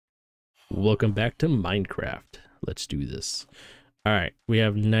Welcome back to Minecraft. Let's do this. Alright, we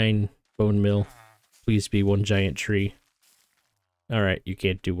have 9 bone meal. Please be one giant tree. Alright, you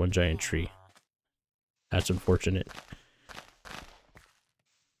can't do one giant tree. That's unfortunate.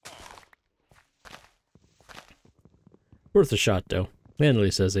 Worth a shot though. And at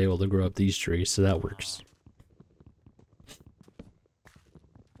least I was able to grow up these trees, so that works.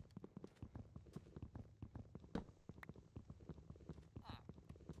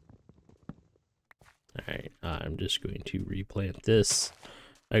 Alright, I'm just going to replant this.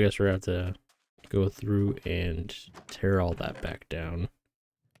 I guess we're going to have to go through and tear all that back down.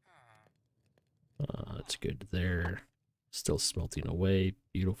 That's good there. Still smelting away.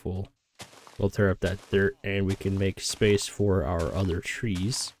 Beautiful. We'll tear up that dirt and we can make space for our other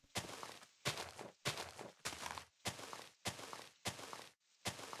trees.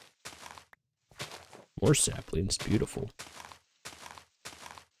 More saplings. Beautiful.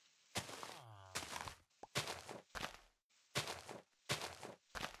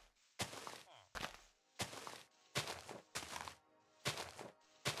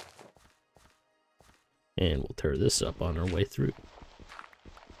 And we'll tear this up on our way through.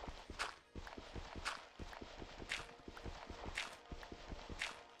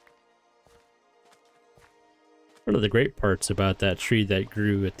 One of the great parts about that tree that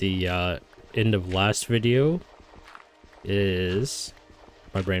grew at the end of last video is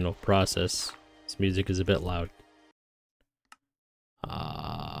my brain will process. This music is a bit loud. Yeah,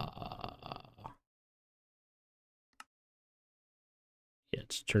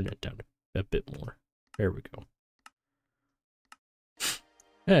 let's turn that down a bit more. There we go.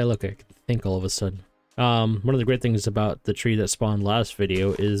 Hey, look, I can think all of a sudden. One of the great things about the tree that spawned last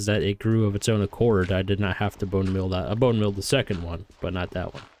video is that it grew of its own accord. I did not have to bone meal that. I bone milled the second one, but not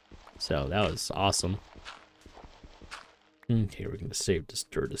that one. So that was awesome. Okay, we're gonna save this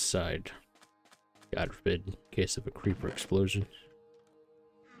dirt aside. God forbid, in case of a creeper explosion.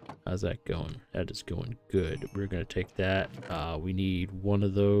 How's that going? That is going good. We're gonna take that. We need one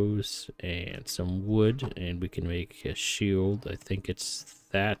of those and some wood, and we can make a shield. I think it's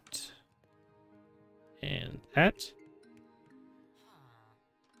that and that.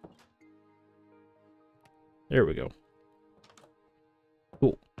 There we go.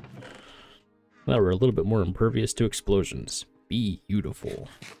 Cool. Now we're a little bit more impervious to explosions. Beautiful.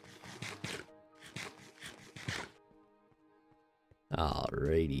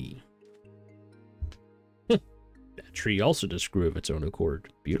 Alrighty. That tree also just grew of its own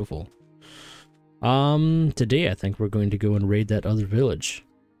accord. Beautiful. Today I think we're going to go and raid that other village.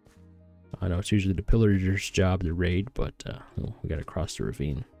 I know it's usually the pillager's job to raid, but we gotta cross the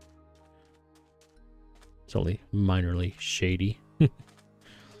ravine. It's only minorly shady.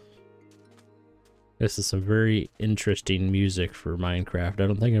 This is some very interesting music for Minecraft. I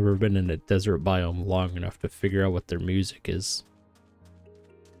don't think I've ever been in a desert biome long enough to figure out what their music is.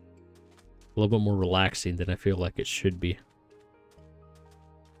 A little bit more relaxing than I feel like it should be. Is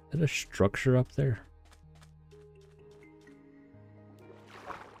that a structure up there?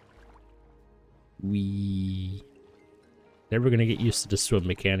 We never gonna get used to the swim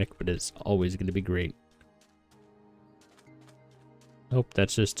mechanic, but it's always gonna be great. Nope,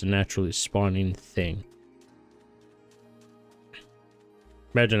 that's just a naturally spawning thing.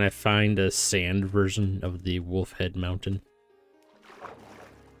 Imagine I find a sand version of the Wolf Head Mountain.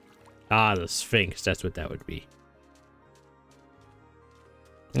 Ah, the Sphinx, that's what that would be.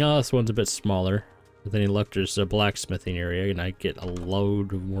 Oh, this one's a bit smaller. With any luck, there's a blacksmithing area, and I get a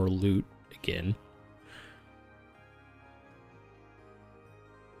load of more loot again.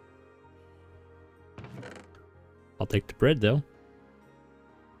 I'll take the bread, though.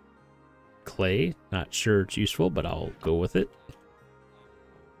 Clay, not sure it's useful, but I'll go with it.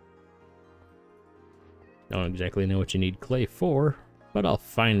 I don't exactly know what you need clay for, but I'll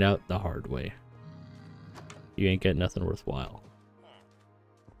find out the hard way. You ain't got nothing worthwhile.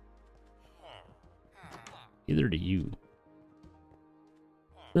 Neither do you.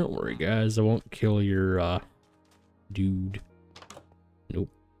 Don't worry, guys. I won't kill your, dude. Nope.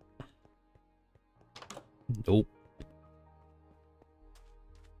 Nope.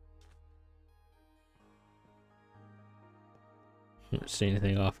 I don't see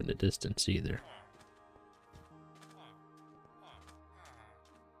anything off in the distance either.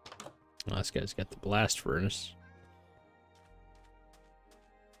 Oh, this guy's got the blast furnace.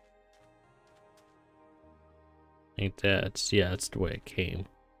 Ain't that? Yeah, that's the way it came.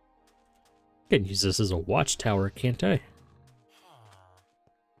 I can use this as a watchtower, can't I?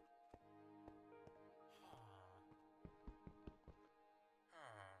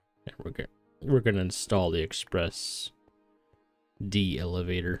 And we're gonna install the express D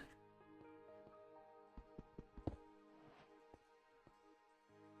elevator.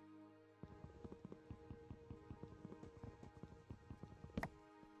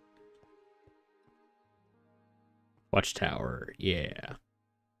 Watchtower, yeah.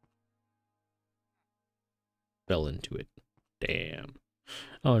 Fell into it. Damn.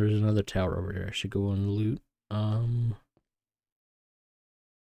 Oh, there's another tower over there. I should go and loot.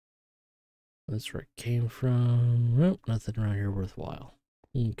 That's where it came from. Nope, nothing around here worthwhile.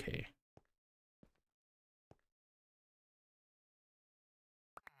 Okay.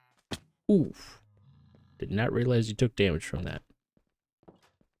 Oof. Did not realize you took damage from that.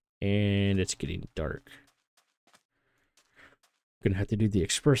 And it's getting dark. Gonna have to do the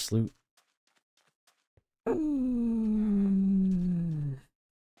express loot.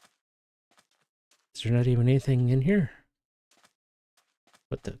 Is there not even anything in here?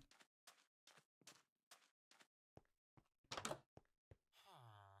 What the?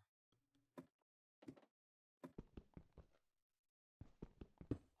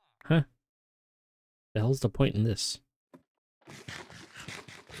 Huh? The hell's the point in this?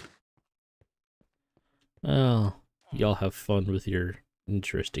 Oh, y'all have fun with your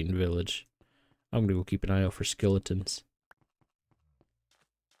interesting village. I'm gonna go keep an eye out for skeletons.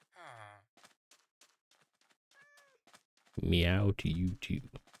 Meow to you too.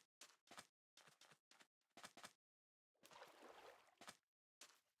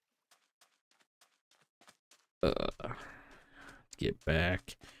 Get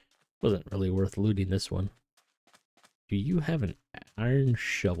back. Wasn't really worth looting this one. Do you have an iron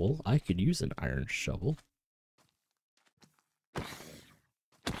shovel? I could use an iron shovel.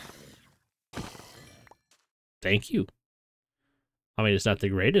 Thank you. I mean, it's not the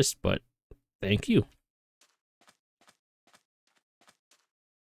greatest, but thank you.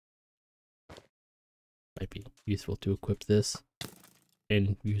 Might be useful to equip this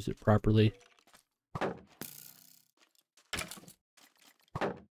and use it properly.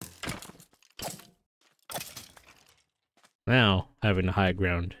 Now, having the high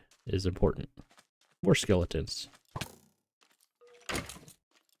ground is important. More skeletons.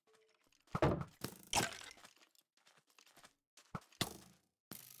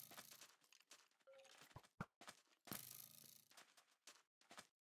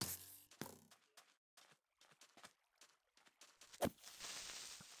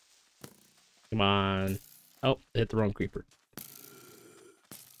 Come on. Oh, hit the wrong creeper.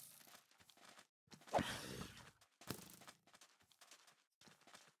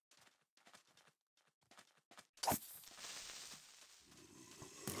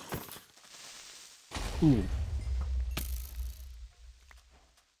 Ooh.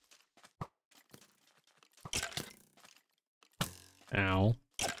 Ow.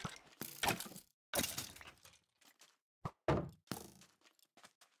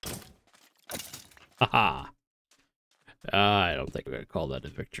 Haha. I don't think I'm gonna call that a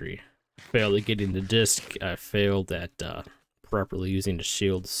victory. Failed at getting the disc. I failed at properly using the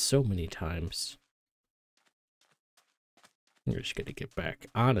shield so many times. I'm just gonna get back.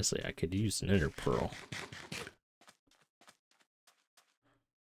 Honestly, I could use an inner pearl.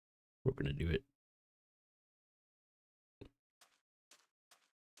 We're gonna do it.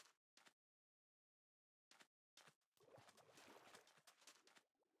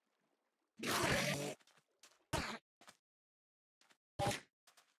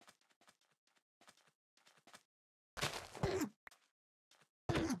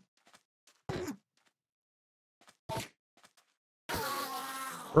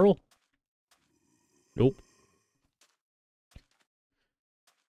 Pearl? Nope.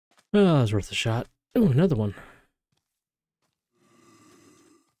 Oh, that was worth a shot. Oh, another one.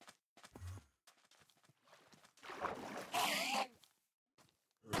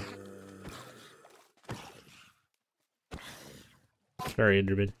 Sorry,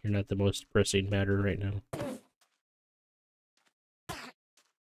 Enderman. You're not the most pressing matter right now.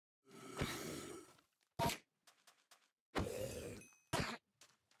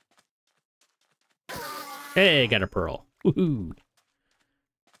 Hey, got a pearl. Woohoo!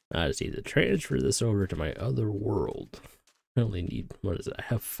 I just need to transfer this over to my other world. I only need, what is it? I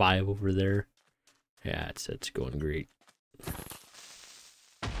have 5 over there. Yeah, it's going great.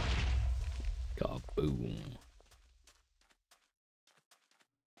 Kaboom.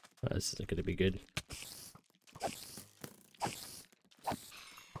 This isn't gonna be good.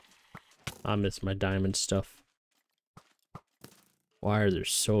 I miss my diamond stuff. Why are there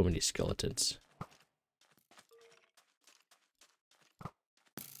so many skeletons?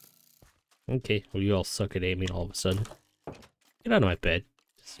 Okay, well you all suck at aiming all of a sudden. Get out of my bed.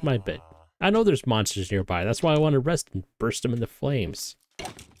 This is my bed. I know there's monsters nearby. That's why I want to rest and burst them into flames.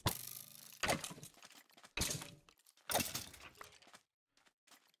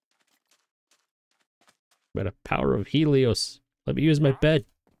 By the power of Helios, let me use my bed.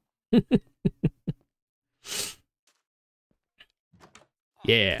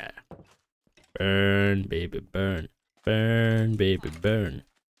 Yeah. Burn, baby, burn. Burn, baby, burn.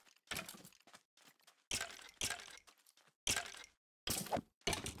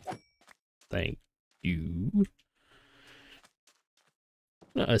 Thank you.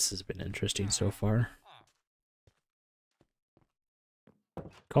 No, this has been interesting so far.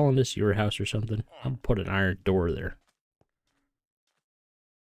 Calling this your house or something? I'll put an iron door there.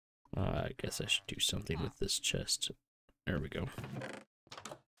 I guess I should do something with this chest. There we go.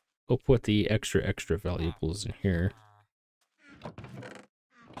 We'll put the extra valuables in here.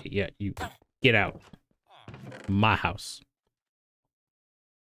 Okay, yeah, you get out. My house.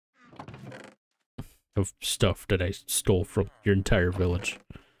 Of stuff that I stole from your entire village.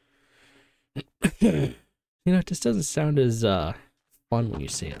 You know, it just doesn't sound as fun when you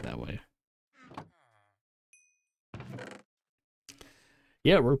say it that way.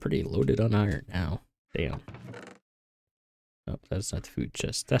 Yeah, we're pretty loaded on iron now. Damn. Oh, that's not the food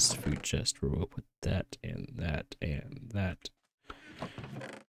chest. That's the food chest where we'll put that and that and that.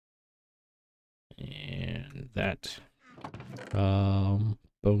 And that.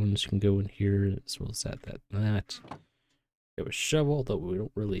 Bones can go in here as well as that, and that. We have a shovel, though we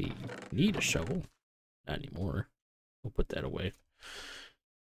don't really need a shovel. Not anymore. We'll put that away.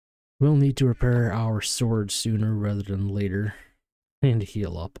 We'll need to repair our sword sooner rather than later. And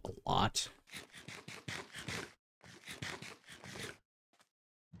heal up a lot.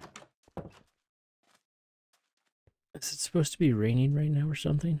 Is it supposed to be raining right now or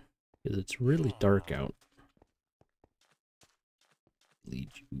something? Because it's really dark out.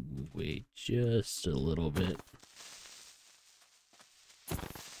 Lead you away just a little bit.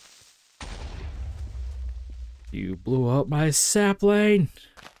 You blew up my sapling!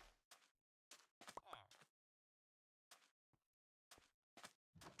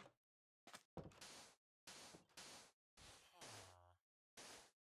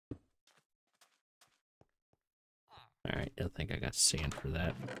 Alright, I think I got sand for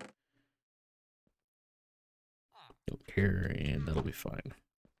that. Don't care, and that'll be fine.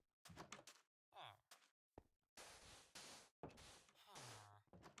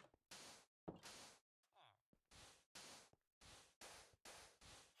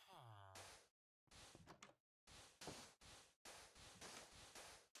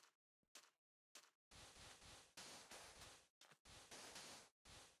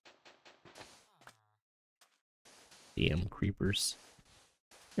 Damn creepers.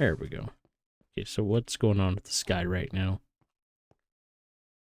 There we go. Okay, so what's going on with the sky right now?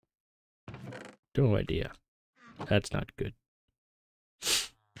 No idea. That's not good. I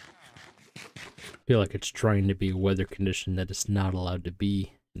feel like it's trying to be a weather condition that it's not allowed to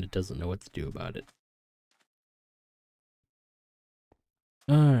be, and it doesn't know what to do about it.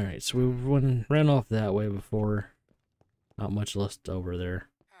 Alright, so we ran off that way before. Not much left over there.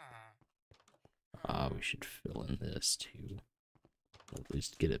 We should fill in this too. At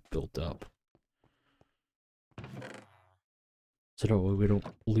least get it built up. So that way we don't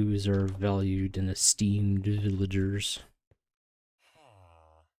lose our valued and esteemed villagers.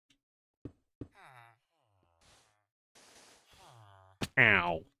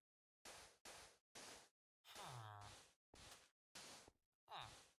 Ow.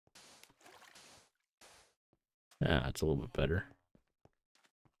 Ah, it's a little bit better.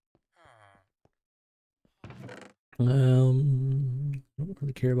 I don't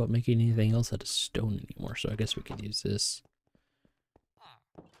really care about making anything else out of stone anymore, so I guess we could use this.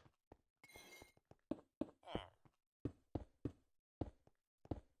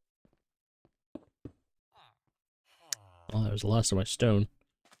 Well, that was the last of my stone.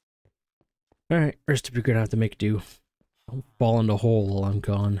 Alright, rest of you are gonna have to make do. Don't fall in the hole while I'm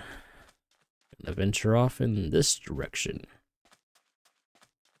gone. Gonna venture off in this direction.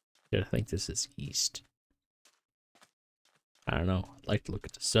 I think this is east. I don't know. I'd like to look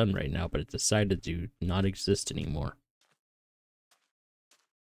at the sun right now, but it decided to not exist anymore.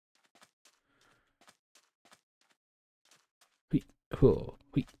 Hui, ho,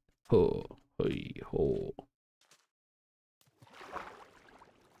 hui, ho, hui, ho.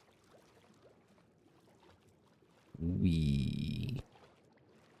 Wee.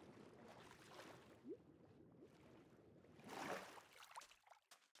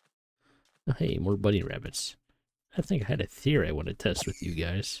 Oh, hey, more bunny rabbits. I think I had a theory I want to test with you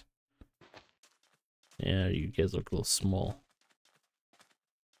guys. Yeah, you guys look a little small.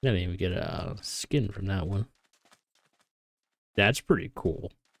 I didn't even get a skin from that one. That's pretty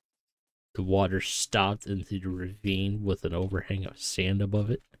cool. The water stopped into the ravine with an overhang of sand above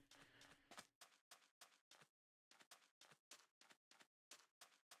it.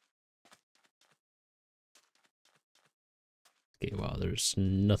 Okay, wow, there's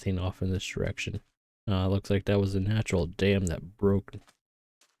nothing off in this direction. Looks like that was a natural dam that broke.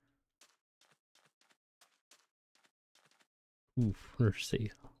 Oof, let's see.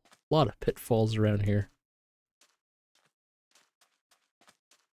 A lot of pitfalls around here.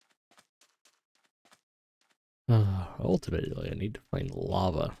 Ultimately, I need to find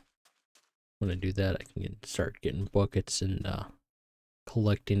lava. When I do that, I can start getting buckets and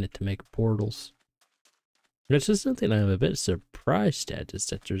collecting it to make portals. That's just something I'm a bit surprised at, is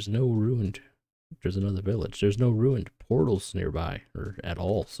that there's no ruined... There's another village. There's no ruined portals nearby, or at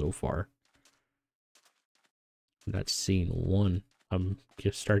all so far. I'm not seeing one. I'm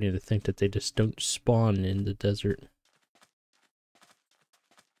just starting to think that they just don't spawn in the desert.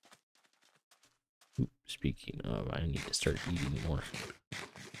 Ooh, speaking of, I need to start eating more.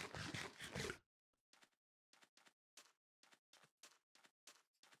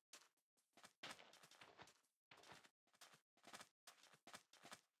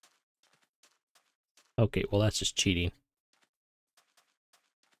 Okay, well that's just cheating.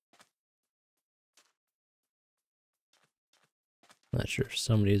 Not sure if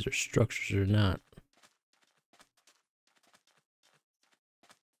some of these are structures or not.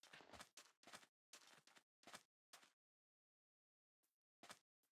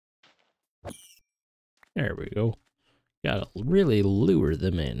 There we go. Gotta really lure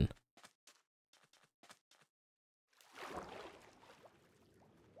them in.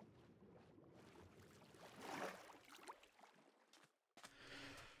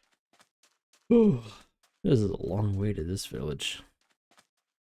 Oh, this is a long way to this village.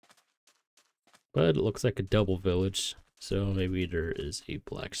 But it looks like a double village, so maybe there is a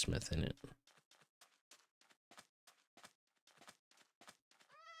blacksmith in it.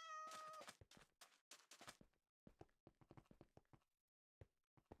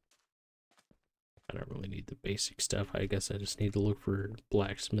 I don't really need the basic stuff. I guess I just need to look for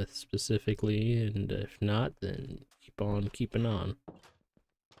blacksmith specifically, and if not, then keep on keeping on.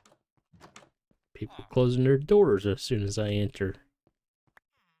 People closing their doors as soon as I enter.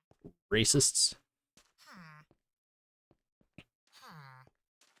 Racists.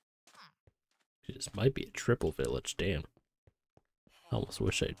 This might be a triple village, damn. I almost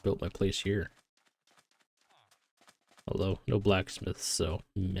wish I'd built my place here. Although, no blacksmiths, so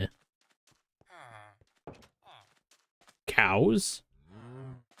meh. Cows?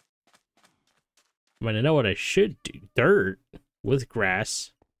 I mean, I know what I should do. Dirt with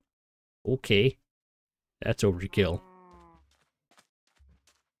grass. Okay. That's overkill.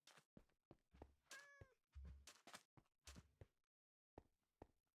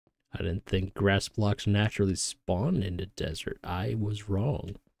 I didn't think grass blocks naturally spawn in the desert. I was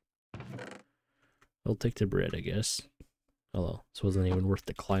wrong. I'll take the bread, I guess. Although, this wasn't even worth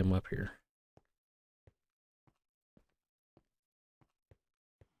the climb up here.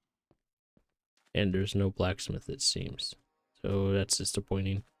 And there's no blacksmith, it seems. So that's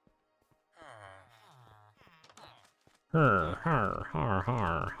disappointing. Har, har, har,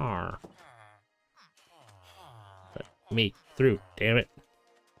 har, har. Let me through, damn it.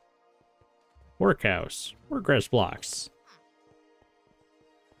 Workhouse. More grass blocks.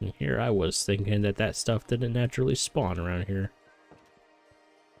 And here I was thinking that that stuff didn't naturally spawn around here.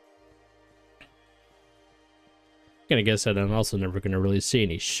 Gonna guess that I'm also never gonna really see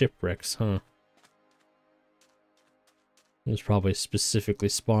any shipwrecks, huh? It was probably specifically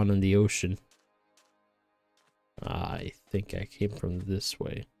spawned in the ocean. I think I came from this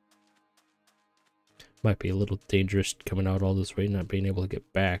way. Might be a little dangerous coming out all this way and not being able to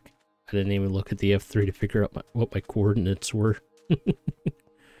get back. I didn't even look at the F3 to figure out what my coordinates were.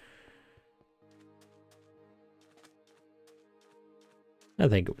 I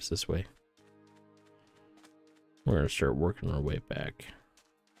think it was this way. We're gonna start working our way back.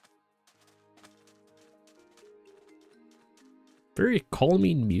 Very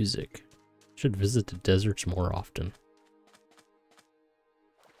calming music. Should visit the deserts more often.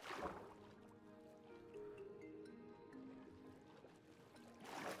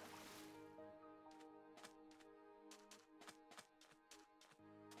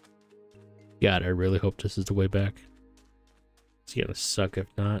 God, I really hope this is the way back. It's gonna suck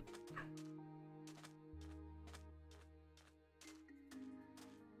if not.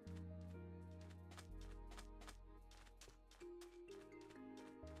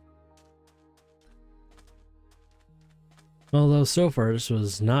 Although so far this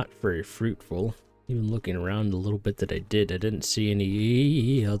was not very fruitful. Even looking around a little bit that I didn't see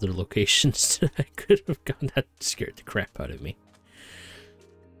any other locations that I could have gone. That scared the crap out of me.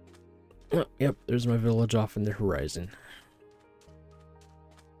 Oh, yep, there's my village off in the horizon.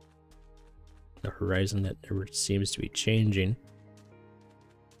 The horizon that never seems to be changing.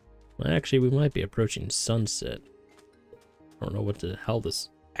 Actually, we might be approaching sunset. I don't know what the hell this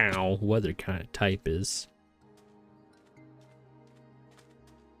weather kind of type is.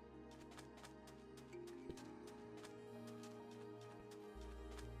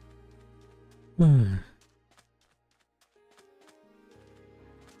 A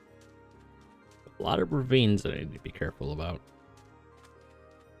lot of ravines that I need to be careful about.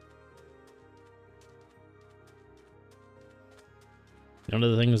 One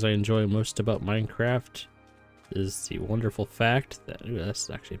of the things I enjoy most about Minecraft is the wonderful fact that that's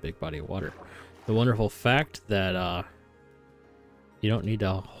actually a big body of water. The wonderful fact that you don't need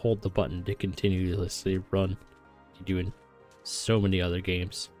to hold the button to continuously run. You do in so many other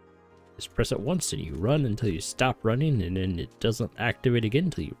games. Just press it once and you run until you stop running, and then it doesn't activate again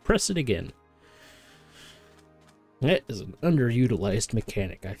until you press it again. That is an underutilized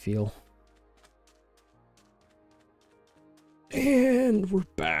mechanic, I feel. And we're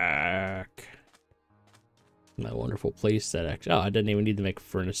back. My wonderful place that actually... Oh, I didn't even need to make a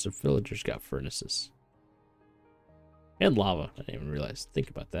furnace. The villagers got furnaces. And lava. I didn't even realize. Think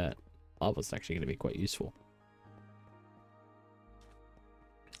about that. Lava's actually going to be quite useful.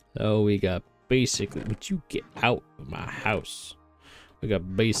 Oh, we got basically... Would you get out of my house? We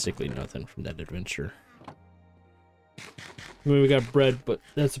got basically nothing from that adventure. I mean, we got bread, but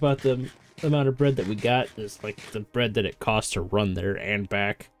that's about the amount of bread that we got. Is like the bread that it costs to run there and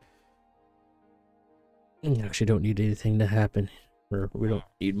back. We actually don't need anything to happen. We don't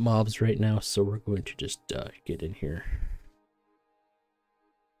need mobs right now, so we're going to just get in here.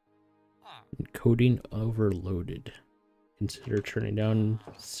 Encoding overloaded. Consider turning down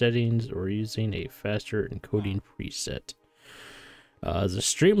settings or using a faster encoding preset. Is the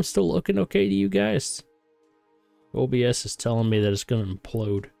stream still looking okay to you guys? OBS is telling me that it's going to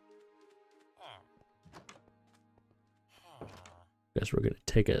implode. Guess we're going to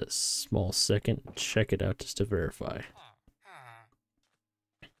take a small second and check it out just to verify.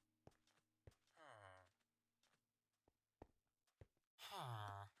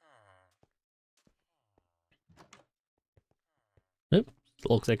 Nope,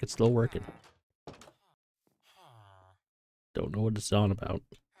 looks like it's still working. Don't know what it's on about.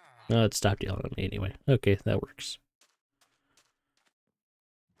 No, it stopped yelling at me anyway. Okay, that works.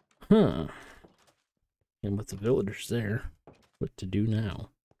 Huh. And with the villagers there, what to do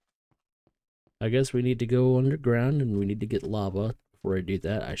now? I guess we need to go underground and we need to get lava. Before I do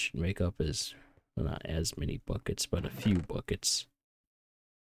that, I should make up as, well, not as many buckets, but a few buckets.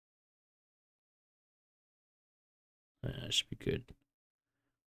 That should be good.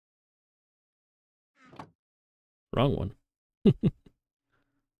 Wrong one.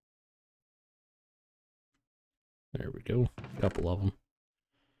 There we go. A couple of them.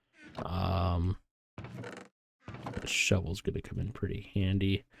 The shovel's gonna come in pretty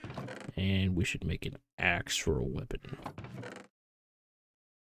handy, and we should make an axe for a weapon.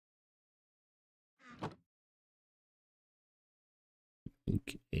 And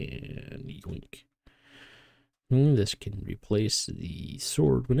yoink. This can replace the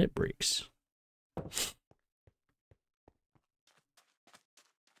sword when it breaks.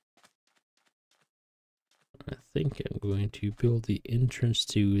 I think I'm going to build the entrance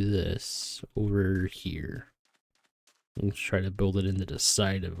to this over here. Let's try to build it into the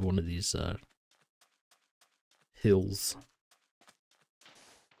side of one of these hills.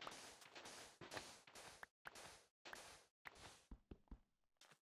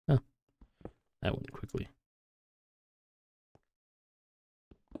 Oh, that went quickly.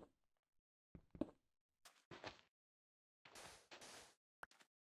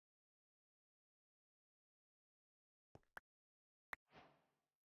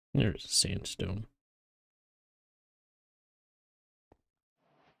 There's sandstone.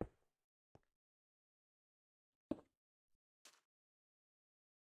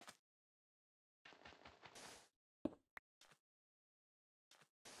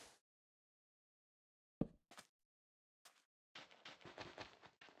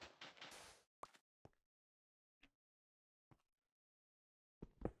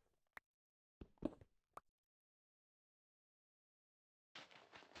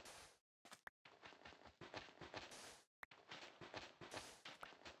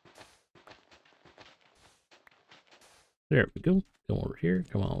 There we go. Come over here.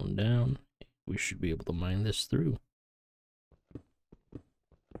 Come on down. We should be able to mine this through.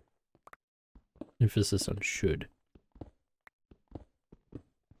 Emphasis on should.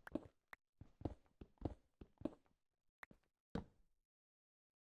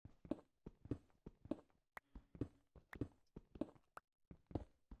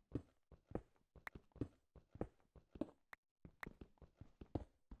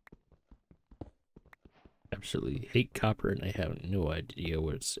 absolutely hate copper, and I have no idea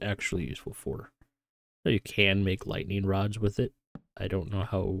what it's actually useful for. So you can make lightning rods with it. I don't know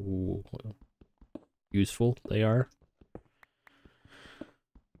how useful they are.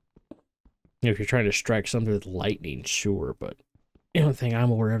 If you're trying to strike something with lightning, sure, but the only thing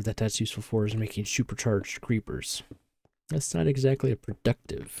I'm aware of that's useful for is making supercharged creepers. That's not exactly a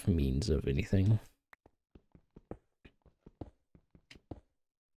productive means of anything.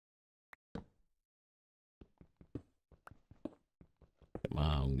 Come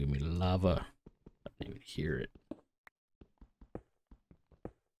on, give me lava. I don't even hear it.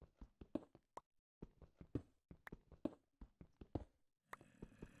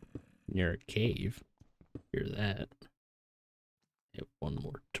 Near a cave. Hear that. Have one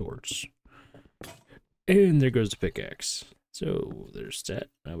more torch. And there goes the pickaxe. So there's that.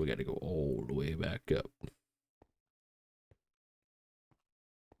 Now we gotta go all the way back up.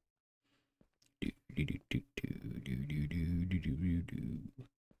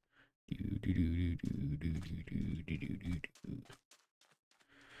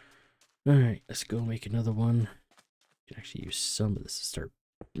 Alright, let's go make another one. Can actually use some of this to start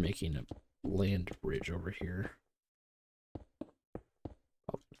making a land bridge over here.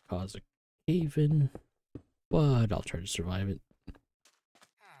 I'll cause a cave in, but I'll try to survive it.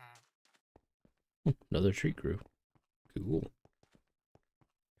 Another tree grew. Cool.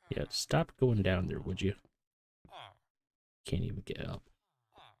 Yeah, stop going down there, would you? Can't even get up.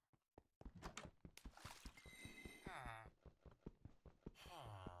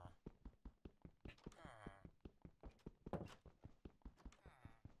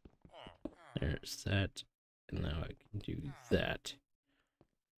 There's that. And now I can do that.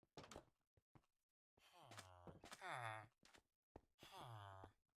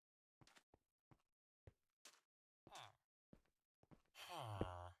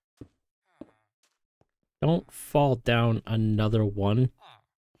 Don't fall down another one.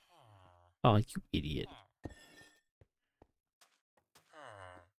 Oh, you idiot.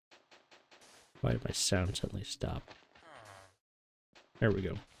 Why did my sound suddenly stop? There we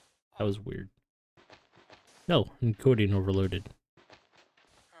go. That was weird. No, encoding overloaded.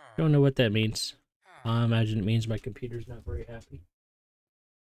 Don't know what that means. I imagine it means my computer's not very happy.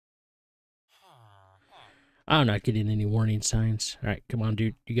 I'm not getting any warning signs. Alright, come on,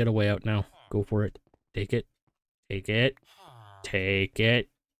 dude. You got a way out now. Go for it. Take it. Take it. Take it.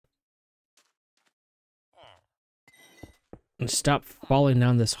 And stop falling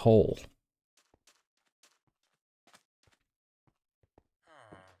down this hole.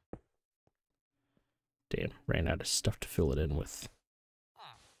 Damn, ran out of stuff to fill it in with.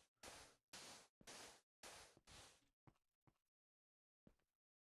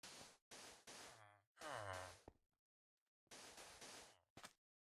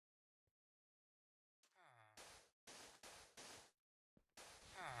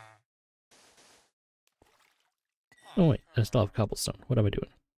 Oh wait, I still have cobblestone. What am I doing?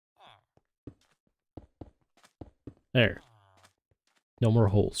 There. No more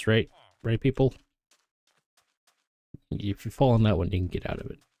holes, right? Right, people? If you fall in that one, you can get out of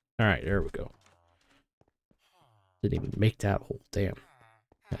it. Alright, there we go. Didn't even make that hole. Damn.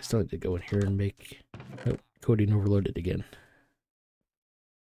 I still need to go in here and make... Oh, coding overloaded again.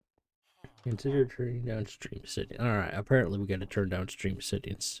 Consider turning down stream settings. Alright, apparently we gotta turn down stream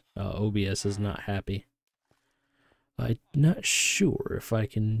settings. OBS is not happy. I'm not sure if I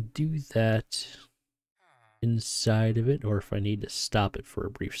can do that inside of it or if I need to stop it for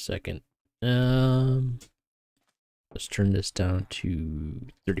a brief second. Let's turn this down to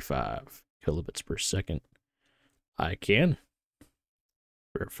 35 kilobits per second. I can.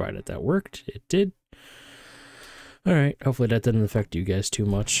 Verify that that worked. It did. Alright, hopefully that didn't affect you guys too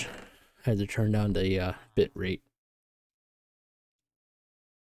much. I had to turn down the bit rate.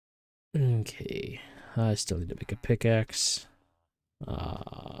 Okay, I still need to make a pickaxe.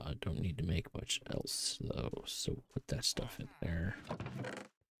 Don't need to make much else though, so put that stuff in there.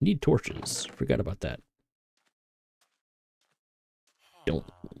 Need torches. Forgot about that. Don't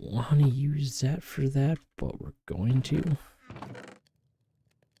want to use that for that, but we're going to.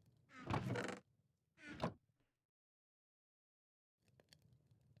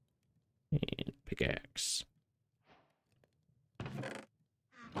 And pickaxe.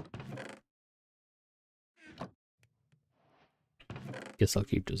 Guess I'll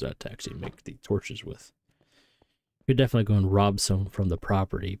keep those out to actually make the torches with. Could definitely go and rob some from the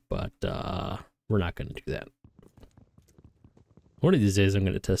property, but we're not going to do that. One of these days I'm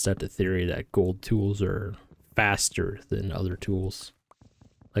going to test out the theory that gold tools are faster than other tools.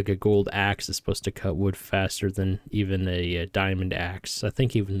 like a gold axe is supposed to cut wood faster than even a diamond axe. I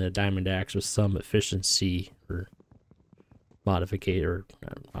think even the diamond axe with some efficiency or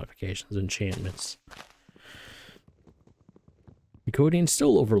modifications, enchantments. Encoding's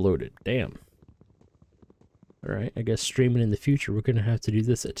still overloaded. Damn. Alright, I guess streaming in the future, we're going to have to do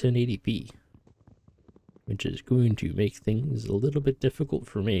this at 1080p. Which is going to make things a little bit difficult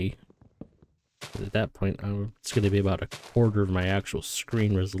for me. At that point, it's going to be about a quarter of my actual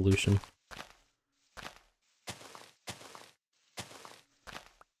screen resolution.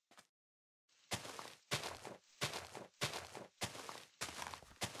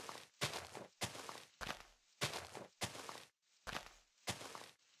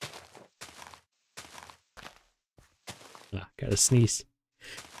 Ah, gotta sneeze.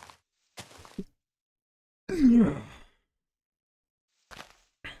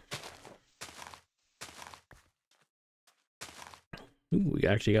 Ooh, we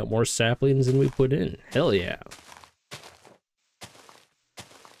actually got more saplings than we put in. Hell yeah.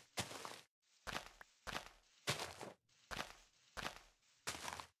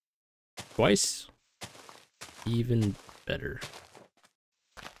 Twice? Even better.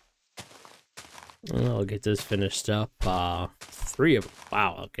 I'll get this finished up. 3 of them.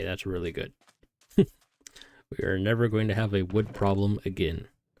 Wow, okay, that's really good. We are never going to have a wood problem again.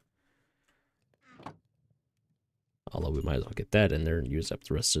 Although we might as well get that in there and use up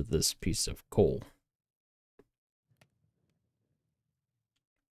the rest of this piece of coal.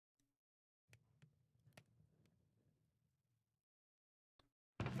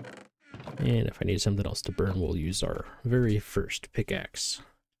 And if I need something else to burn, we'll use our very first pickaxe.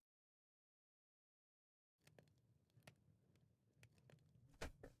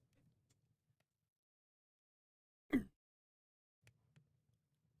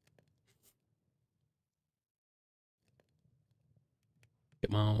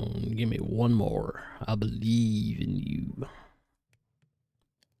 Come on, give me one more. I believe in you.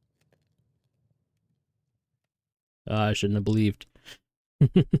 I shouldn't have believed.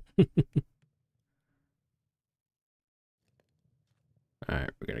 Alright,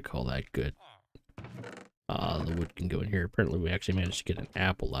 we're gonna call that good. The wood can go in here. Apparently we actually managed to get an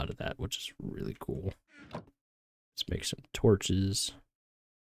apple out of that, which is really cool. Let's make some torches.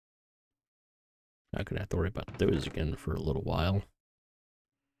 Not gonna have to worry about those again for a little while.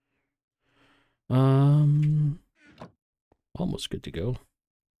 Almost good to go.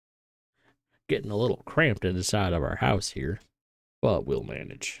 Getting a little cramped inside of our house here, but we'll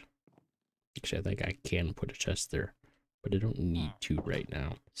manage. Actually, I think I can put a chest there, but I don't need to right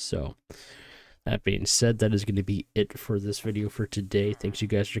now. So, that being said, that is going to be it for this video for today. Thanks you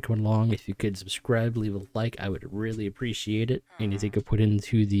guys for coming along. If you could subscribe, leave a like, I would really appreciate it. Anything I put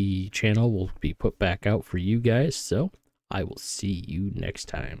into the channel will be put back out for you guys. So, I will see you next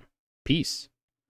time. Peace.